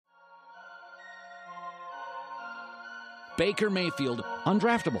Baker Mayfield,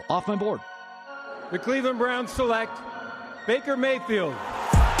 undraftable, off my board. The Cleveland Browns select Baker Mayfield. What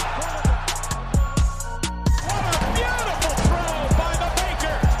a beautiful throw by the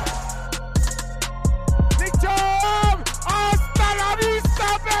Baker! Big Tom! Hasta la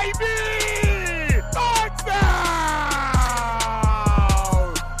vista, baby! Touchdown!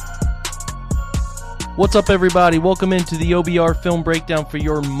 What's up, everybody? Welcome into the OBR Film Breakdown for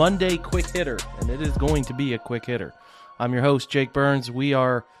your Monday Quick Hitter, and it is going to be a quick hitter. I'm your host, Jake Burns. We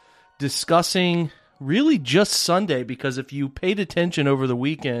are discussing really just Sunday, because if you paid attention over the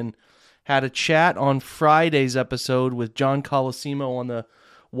weekend, had a chat on Friday's episode with John Colosimo on the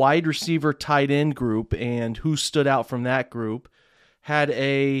wide receiver tight end group and who stood out from that group, had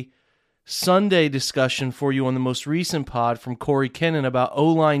a Sunday discussion for you on the most recent pod from Corey Kinnan about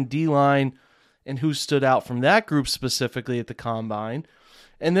O-line, D-line, and who stood out from that group specifically at the Combine.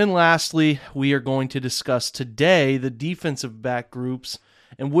 And then lastly, we are going to discuss today the defensive back groups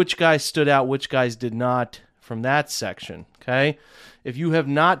and which guys stood out, which guys did not from that section, okay? If you have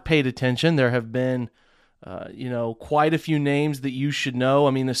not paid attention, there have been, quite a few names that you should know. I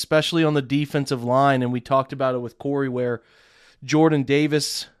mean, especially on the defensive line, and we talked about it with Corey, where Jordan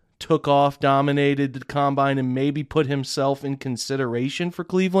Davis took off, dominated the Combine, and maybe put himself in consideration for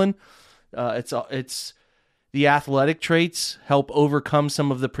Cleveland. It's the athletic traits help overcome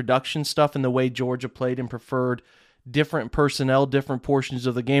some of the production stuff and the way Georgia played and preferred different personnel, different portions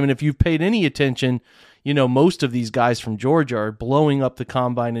of the game. And if you've paid any attention, you know most of these guys from Georgia are blowing up the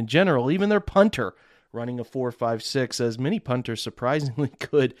Combine in general. Even their punter running a 4.56, as many punters surprisingly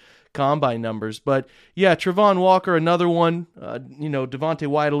good Combine numbers. But yeah, Travon Walker, another one. Devontae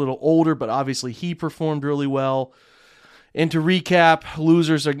Wyatt a little older, but obviously he performed really well. And to recap,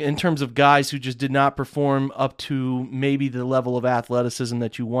 losers are in terms of guys who just did not perform up to maybe the level of athleticism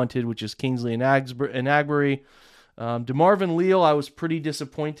that you wanted, which is Kingsley and Agbury. DeMarvin Leal, I was pretty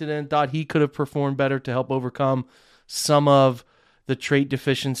disappointed in. Thought he could have performed better to help overcome some of the trait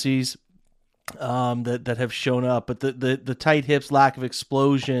deficiencies that have shown up. But the tight hips, lack of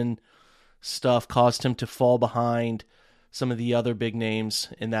explosion stuff caused him to fall behind some of the other big names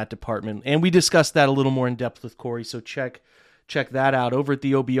in that department. And we discussed that a little more in depth with Corey, so check that out. Over at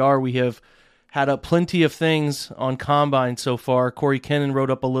the OBR, we have had up plenty of things on Combine so far. Corey Kinnan wrote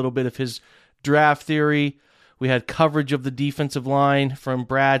up a little bit of his draft theory. We had coverage of the defensive line from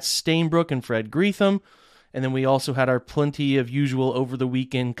Brad Stainbrook and Fred Greetham. And then we also had our plenty of usual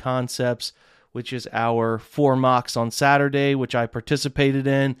over-the-weekend concepts, which is our 4 mocks on Saturday, which I participated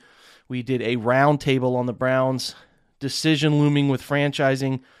in. We did a roundtable on the Browns decision looming with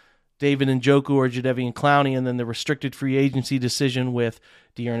franchising David Njoku or Jadeveon Clowney, and then the restricted free agency decision with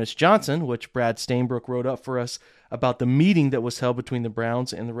D'Ernest Johnson, which Brad Stainbrook wrote up for us about the meeting that was held between the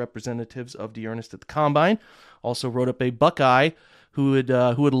Browns and the representatives of D'Ernest at the Combine. Also wrote up a Buckeye who would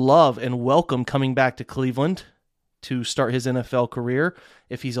love and welcome coming back to Cleveland to start his NFL career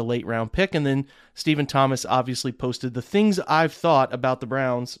if he's a late round pick. And then Stephen Thomas obviously posted the things I've thought about the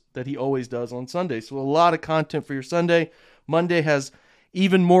Browns that he always does on Sunday. So a lot of content for your Sunday. Monday has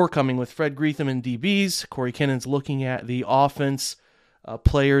even more coming with Fred Greetham and DBs. Corey Kinnan's looking at the offense,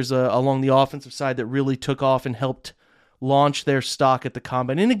 players along the offensive side that really took off and helped launch their stock at the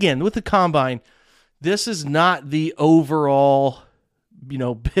Combine. And again, with the Combine, this is not the overall,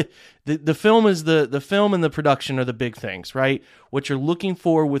 the film is the film and the production are the big things, right? What you're looking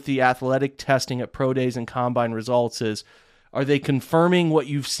for with the athletic testing at pro days and Combine results is, are they confirming what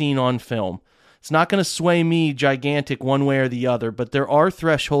you've seen on film? It's not going to sway me gigantic one way or the other, but there are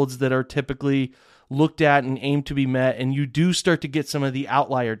thresholds that are typically looked at and aimed to be met, and you do start to get some of the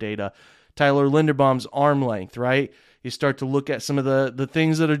outlier data. Tyler Linderbaum's arm length, right? You start to look at some of the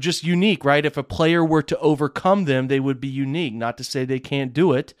things that are just unique, right? If a player were to overcome them, they would be unique. Not to say they can't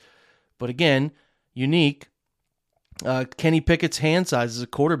do it, but again, unique. Kenny Pickett's hand size as a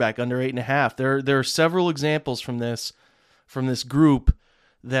quarterback under 8.5. There are several examples from this group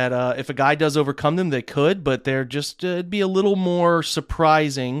that if a guy does overcome them, they could, but they're just it'd be a little more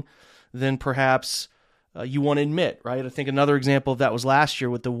surprising than perhaps you want to admit, right? I think another example of that was last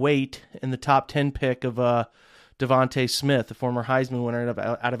year with the weight in the top 10 pick of Devontae Smith, the former Heisman winner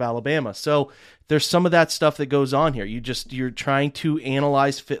out of Alabama. So there's some of that stuff that goes on here. You're trying to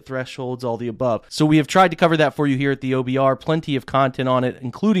analyze fit thresholds, all the above. So we have tried to cover that for you here at the OBR. Plenty of content on it,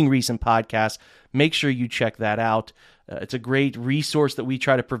 including recent podcasts. Make sure you check that out. It's a great resource that we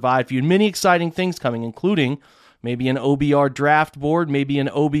try to provide for you. And many exciting things coming, including maybe an OBR draft board, maybe an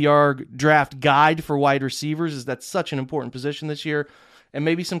OBR draft guide for wide receivers, as that's such an important position this year, and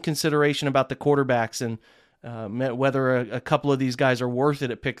maybe some consideration about the quarterbacks and whether a couple of these guys are worth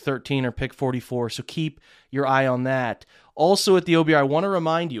it at pick 13 or pick 44. So keep your eye on that. Also at the OBR, I want to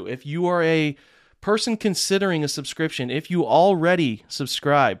remind you, if you are a person considering a subscription, if you already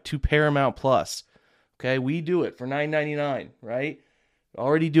subscribe to Paramount Plus, okay, we do it for $9.99, right?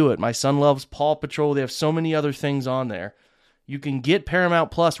 Already do it. My son loves Paw Patrol. They have so many other things on there. You can get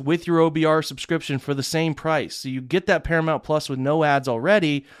Paramount Plus with your OBR subscription for the same price. So you get that Paramount Plus with no ads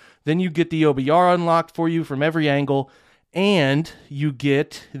already. Then you get the OBR unlocked for you from every angle, and you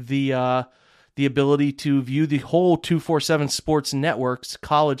get the ability to view the whole 247 Sports Network's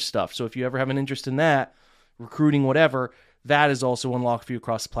college stuff. So if you ever have an interest in that, recruiting, whatever, that is also unlocked for you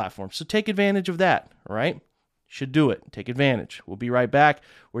across the platform. So take advantage of that, all right? Should do it. Take advantage. We'll be right back,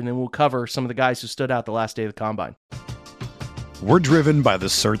 and then we'll cover some of the guys who stood out the last day of the Combine. We're driven by the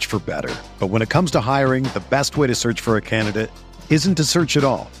search for better. But when it comes to hiring, the best way to search for a candidate isn't to search at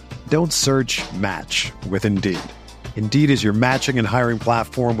all. Don't search, match with Indeed. Indeed is your matching and hiring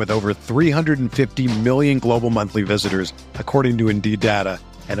platform with over 350 million global monthly visitors, according to Indeed data,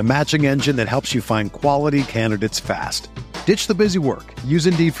 and a matching engine that helps you find quality candidates fast. Ditch the busy work. Use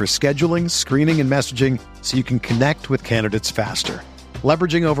Indeed for scheduling, screening, and messaging so you can connect with candidates faster.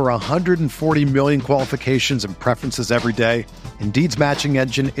 Leveraging over 140 million qualifications and preferences every day, Indeed's matching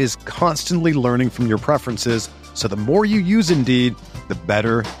engine is constantly learning from your preferences, so the more you use Indeed, the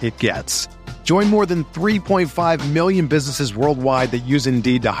better it gets. Join more than 3.5 million businesses worldwide that use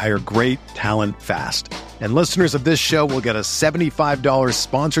Indeed to hire great talent fast. And listeners of this show will get a $75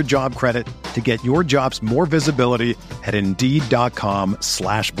 sponsored job credit to get your jobs more visibility at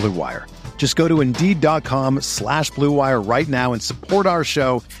Indeed.com/Blue Wire. Just go to Indeed.com/Blue Wire right now and support our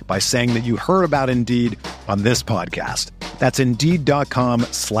show by saying that you heard about Indeed on this podcast. That's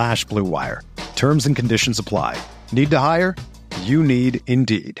Indeed.com/Blue Wire. Terms and conditions apply. Need to hire? You need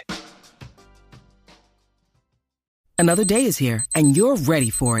Indeed. Another day is here, and you're ready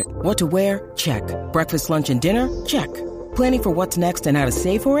for it. What to wear? Check. Breakfast, lunch, and dinner? Check. Planning for what's next and how to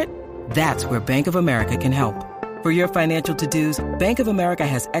save for it? That's where Bank of America can help. For your financial to-dos, Bank of America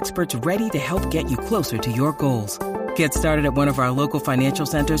has experts ready to help get you closer to your goals. Get started at one of our local financial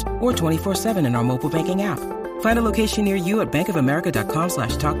centers or 24/7 in our mobile banking app. Find a location near you at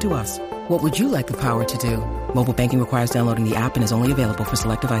bankofamerica.com/talktous. What would you like the power to do? Mobile banking requires downloading the app and is only available for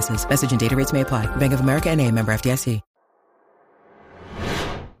select devices. Message and data rates may apply. Bank of America NA, member FDIC.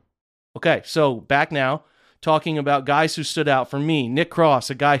 Okay, so back now, talking about guys who stood out for me. Nick Cross,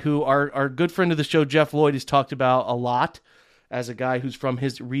 a guy who our good friend of the show, Jeff Lloyd, has talked about a lot as a guy who's from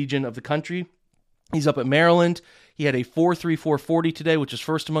his region of the country. He's up at Maryland. He had a 4.34 40 today, which is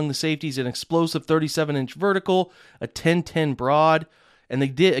first among the safeties, an explosive 37-inch vertical, a 10-10 broad. And he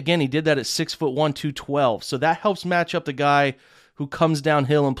did that at 6'1", 212. So that helps match up the guy who comes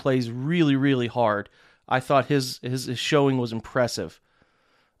downhill and plays really, really hard. I thought his showing was impressive.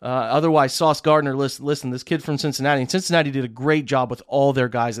 Otherwise, Sauce Gardner, listen, this kid from Cincinnati, and Cincinnati did a great job with all their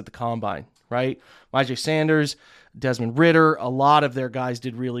guys at the Combine, right? Myjai Sanders, Desmond Ritter, a lot of their guys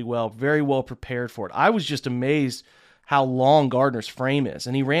did really well, very well prepared for it. I was just amazed how long Gardner's frame is,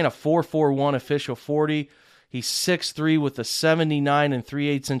 and he ran a 4.41 official 40. He's 6'3" with a 79 and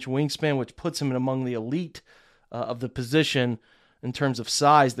 3/8-inch wingspan, which puts him in among the elite of the position in terms of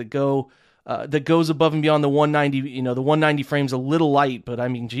size that goes above and beyond the 190. The 190 frame's a little light, but I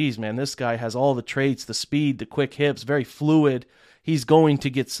mean, geez, man, this guy has all the traits, the speed, the quick hips, very fluid. He's going to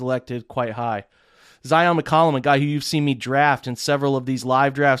get selected quite high. Zion McCollum, a guy who you've seen me draft in several of these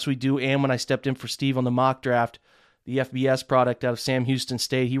live drafts we do, and when I stepped in for Steve on the mock draft, the FBS product out of Sam Houston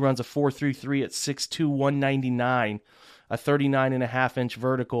State. He runs a 4.33 at 6'2", 199, a 39.5-inch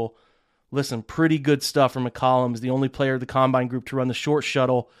vertical. Listen, pretty good stuff from McCollum. Is the only player of the Combine group to run the short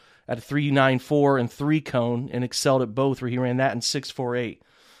shuttle at a 3.94 and 3-cone and excelled at both, where he ran that in 6.48.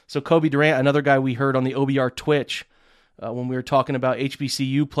 So Kobe Durant, another guy we heard on the OBR Twitch when we were talking about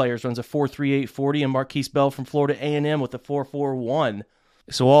HBCU players, runs a 4.38 40, and Marquise Bell from Florida A&M with a 4.41.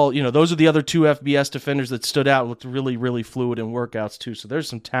 So those are the other two FBS defenders that stood out, looked really, really fluid in workouts too. So there's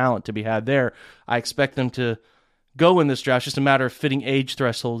some talent to be had there. I expect them to go in this draft. It's just a matter of fitting age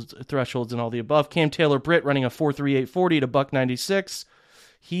thresholds and all the above. Cam Taylor-Britt running a 4.38 40 to $196.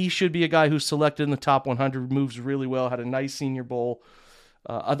 He should be a guy who's selected in the top 100, moves really well, had a nice Senior Bowl.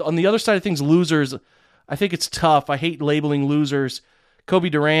 On the other side of things, losers, I think it's tough. I hate labeling losers. Kobe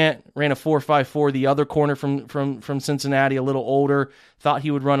Durant ran a 4.54. The other corner from Cincinnati, a little older, thought he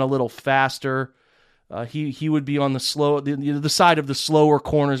would run a little faster. He would be on the side of the slower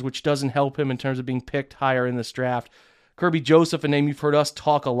corners, which doesn't help him in terms of being picked higher in this draft. Kirby Joseph, a name you've heard us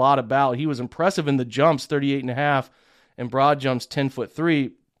talk a lot about. He was impressive in the jumps, 38.5, and broad jumps,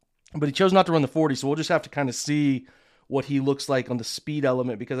 10'3". but he chose not to run the 40, so we'll just have to kind of see what he looks like on the speed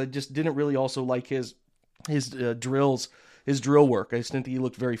element, because I just didn't really also like his drills, his drill work. I just didn't think he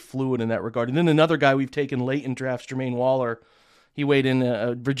looked very fluid in that regard. And then another guy we've taken late in drafts, Jermaine Waller, he weighed in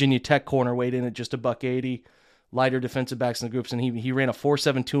a Virginia Tech corner, weighed in at just $180, lighter defensive backs in the groups, and he ran a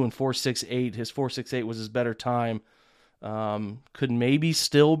 4.72 and 4.68. His 4.68 was his better time. Could maybe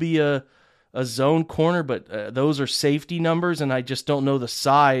still be a zone corner, but those are safety numbers, and I just don't know the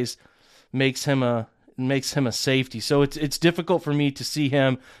size makes him a safety. So it's difficult for me to see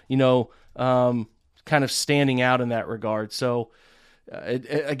him, kind of standing out in that regard. So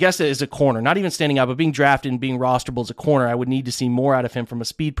I guess it is a corner, not even standing out, but being drafted and being rosterable as a corner, I would need to see more out of him from a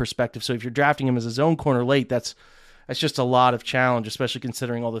speed perspective. So if you're drafting him as a zone corner late, that's just a lot of challenge, especially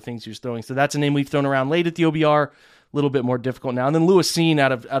considering all the things he was throwing. So that's a name we've thrown around late at the OBR, a little bit more difficult now. And then Lewis Cine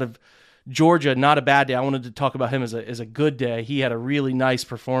out of Georgia, not a bad day. I wanted to talk about him as a good day. He had a really nice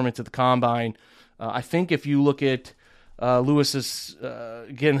performance at the Combine. I think if you look at Lewis's,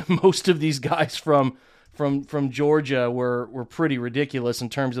 again, most of these guys from Georgia were pretty ridiculous in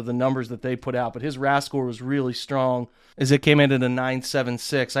terms of the numbers that they put out, but his RAS score was really strong as it came in at a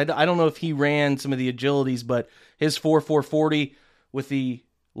 9.76. I don't know if he ran some of the agilities, but his 4.40 with the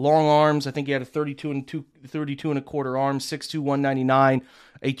long arms, I think he had a 32 and a quarter arms, 6'2", 199,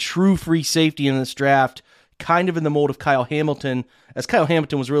 a true free safety in this draft, kind of in the mold of Kyle Hamilton, as Kyle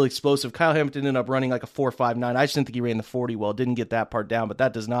Hamilton was really explosive. Kyle Hamilton ended up running like a 4.59. I just didn't think he ran the 40 well. Didn't get that part down, but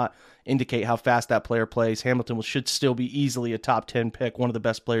that does not indicate how fast that player plays. Hamilton should still be easily a top 10 pick, one of the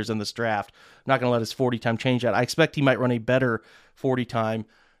best players in this draft. Not going to let his 40 time change that. I expect he might run a better 40 time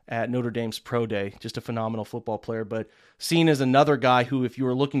at Notre Dame's Pro Day. Just a phenomenal football player. But Cine is another guy who, if you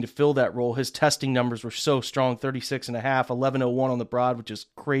were looking to fill that role, his testing numbers were so strong, 36.5, 11.01 on the broad, which is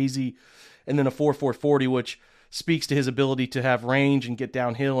crazy, and then a 4.40, which speaks to his ability to have range and get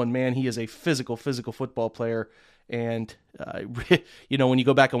downhill. And man, he is a physical football player. And, when you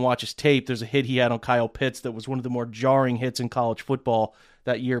go back and watch his tape, there's a hit he had on Kyle Pitts that was one of the more jarring hits in college football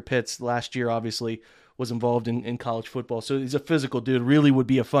that year. Pitts last year, obviously, was involved in college football. So he's a physical dude, really would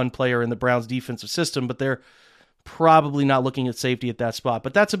be a fun player in the Browns defensive system, but they're probably not looking at safety at that spot.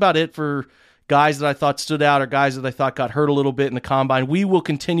 But that's about it for guys that I thought stood out or guys that I thought got hurt a little bit in the Combine. We will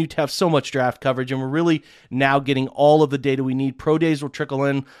continue to have so much draft coverage, and we're really now getting all of the data we need. Pro days will trickle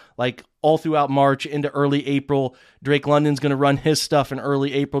in like all throughout March into early April. Drake London's going to run his stuff in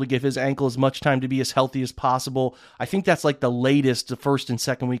early April to give his ankle as much time to be as healthy as possible. I think that's like the latest, the first and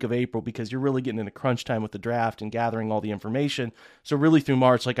second week of April, because you're really getting into crunch time with the draft and gathering all the information. So really through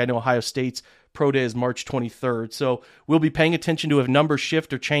March, like I know Ohio State's Pro Day is March 23rd. So we'll be paying attention to if numbers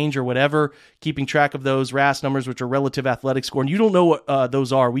shift or change or whatever, keeping track of those RAS numbers, which are relative athletic score. And you don't know what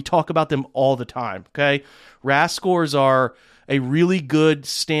those are. We talk about them all the time, okay? RAS scores are a really good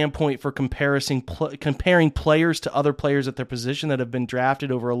standpoint for comparing players to other players at their position that have been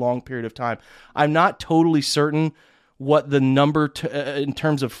drafted over a long period of time. I'm not totally certain what the number in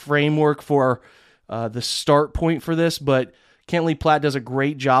terms of framework for the start point for this, but Kentley Platt does a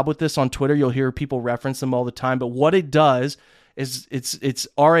great job with this on Twitter. You'll hear people reference them all the time, but what it does is it's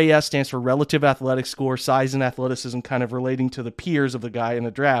RAS stands for relative athletic score, size and athleticism, kind of relating to the peers of the guy in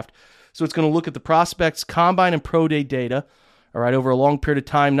the draft. So it's going to look at the prospects, Combine and Pro Day data, all right, over a long period of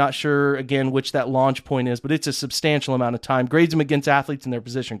time. Not sure, again, which that launch point is, but it's a substantial amount of time. Grades them against athletes in their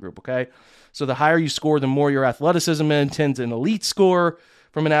position group, okay? So the higher you score, the more your athleticism intends an elite score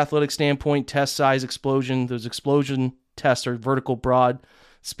from an athletic standpoint. Test size, explosion. Those explosion tests are vertical, broad,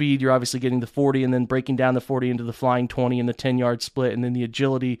 speed. You're obviously getting the 40 and then breaking down the 40 into the flying 20 and the 10-yard split. And then the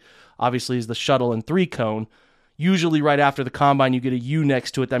agility, obviously, is the shuttle and 3-cone. Usually right after the Combine, you get a U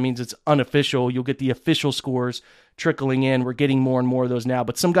next to it. That means it's unofficial. You'll get the official scores trickling in. We're getting more and more of those now.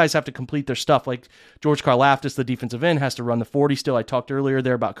 But some guys have to complete their stuff. Like George Karlaftis, the defensive end, has to run the 40 still. I talked earlier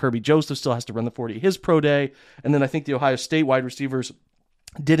there about Kirby Joseph still has to run the 40 his pro day. And then I think the Ohio State wide receivers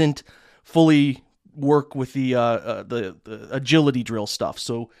didn't fully work with the agility drill stuff.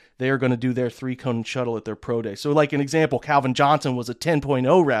 So they are going to do their 3-cone shuttle at their pro day. So like an example, Calvin Johnson was a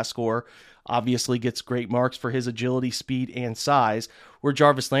 10.0 RAS score. Obviously gets great marks for his agility, speed, and size, where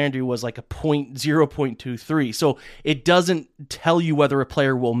Jarvis Landry was like a 0.23. So it doesn't tell you whether a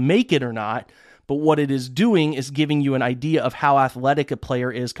player will make it or not, but what it is doing is giving you an idea of how athletic a player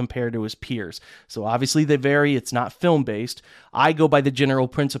is compared to his peers. So obviously they vary. It's not film-based. I go by the general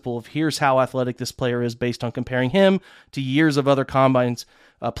principle of here's how athletic this player is based on comparing him to years of other combines,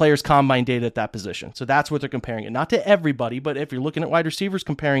 players' combine data at that position. So that's what they're comparing it. Not to everybody, but if you're looking at wide receivers,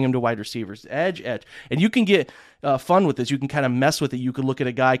 comparing them to wide receivers. Edge. And you can get fun with this. You can kind of mess with it. You could look at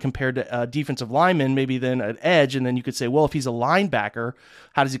a guy compared to a defensive lineman, maybe then an edge, and then you could say, well, if he's a linebacker,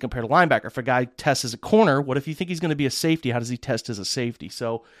 how does he compare to linebacker? If a guy tests as a corner, what if you think he's going to be a safety? How does he test as a safety?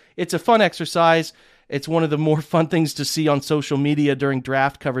 So it's a fun exercise. It's one of the more fun things to see on social media during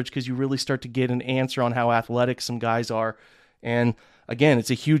draft coverage because you really start to get an answer on how athletic some guys are. And again,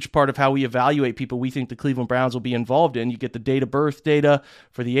 it's a huge part of how we evaluate people we think the Cleveland Browns will be involved in. You get the date of birth data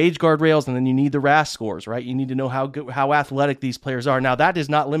for the age guardrails, and then you need the RAS scores, right? You need to know how athletic these players are. Now, that is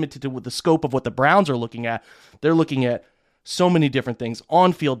not limited to the scope of what the Browns are looking at. They're looking at so many different things,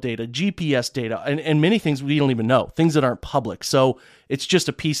 on-field data, GPS data, and many things we don't even know, things that aren't public. So it's just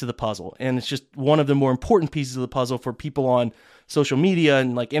a piece of the puzzle, and it's just one of the more important pieces of the puzzle for people on social media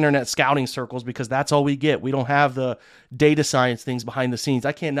and like internet scouting circles, because that's all we get. We don't have the data science things behind the scenes.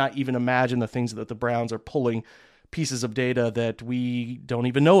 I cannot even imagine the things that the Browns are pulling pieces of data that we don't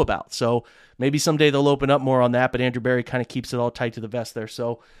even know about. So maybe someday they'll open up more on that, but Andrew Berry kind of keeps it all tight to the vest there.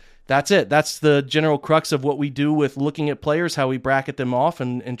 So that's it. That's the general crux of what we do with looking at players, how we bracket them off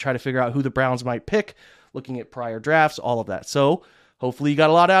and try to figure out who the Browns might pick, looking at prior drafts, all of that. So hopefully you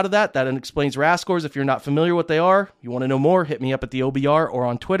got a lot out of that. That explains RAS scores. If you're not familiar what they are, you want to know more, hit me up at the OBR or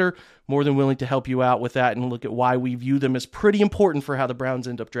on Twitter. More than willing to help you out with that and look at why we view them as pretty important for how the Browns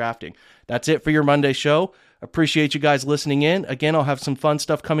end up drafting. That's it for your Monday show. Appreciate you guys listening in. Again, I'll have some fun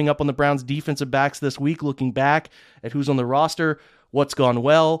stuff coming up on the Browns defensive backs this week, looking back at who's on the roster, what's gone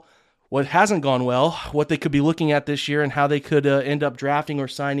well, what hasn't gone well, what they could be looking at this year, and how they could end up drafting or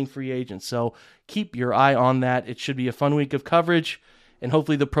signing free agents. So keep your eye on that. It should be a fun week of coverage, and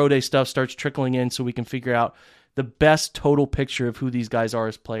hopefully the Pro Day stuff starts trickling in so we can figure out the best total picture of who these guys are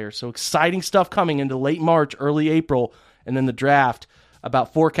as players. So exciting stuff coming into late March, early April, and then the draft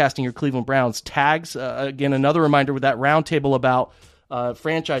about forecasting your Cleveland Browns. Tags, again, another reminder with that roundtable about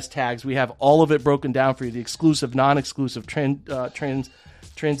franchise tags. We have all of it broken down for you, the exclusive, non-exclusive,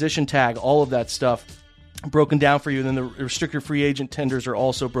 transition tag, all of that stuff broken down for you. And then the restricted free agent tenders are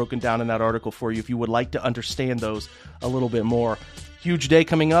also broken down in that article for you if you would like to understand those a little bit more. Huge day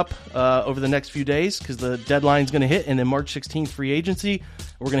coming up over the next few days because the deadline's going to hit, and then March 16th, free agency.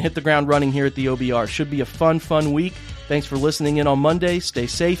 We're going to hit the ground running here at the OBR. Should be a fun week. Thanks for listening in on Monday. Stay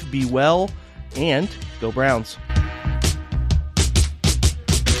safe, be well, and go Browns.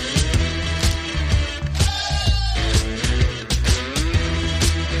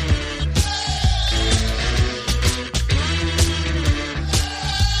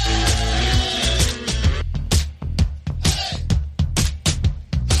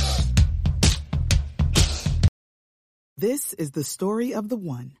 This is the story of the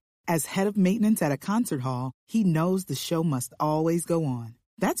one. As head of maintenance at a concert hall, he knows the show must always go on.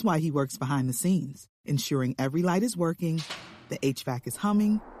 That's why he works behind the scenes, ensuring every light is working, the HVAC is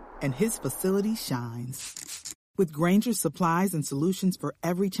humming, and his facility shines. With Grainger's supplies and solutions for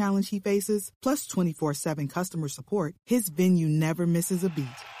every challenge he faces, plus 24/7 customer support, his venue never misses a beat.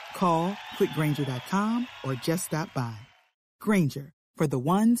 Call quickgrainger.com or just stop by. Grainger, for the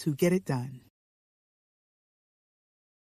ones who get it done.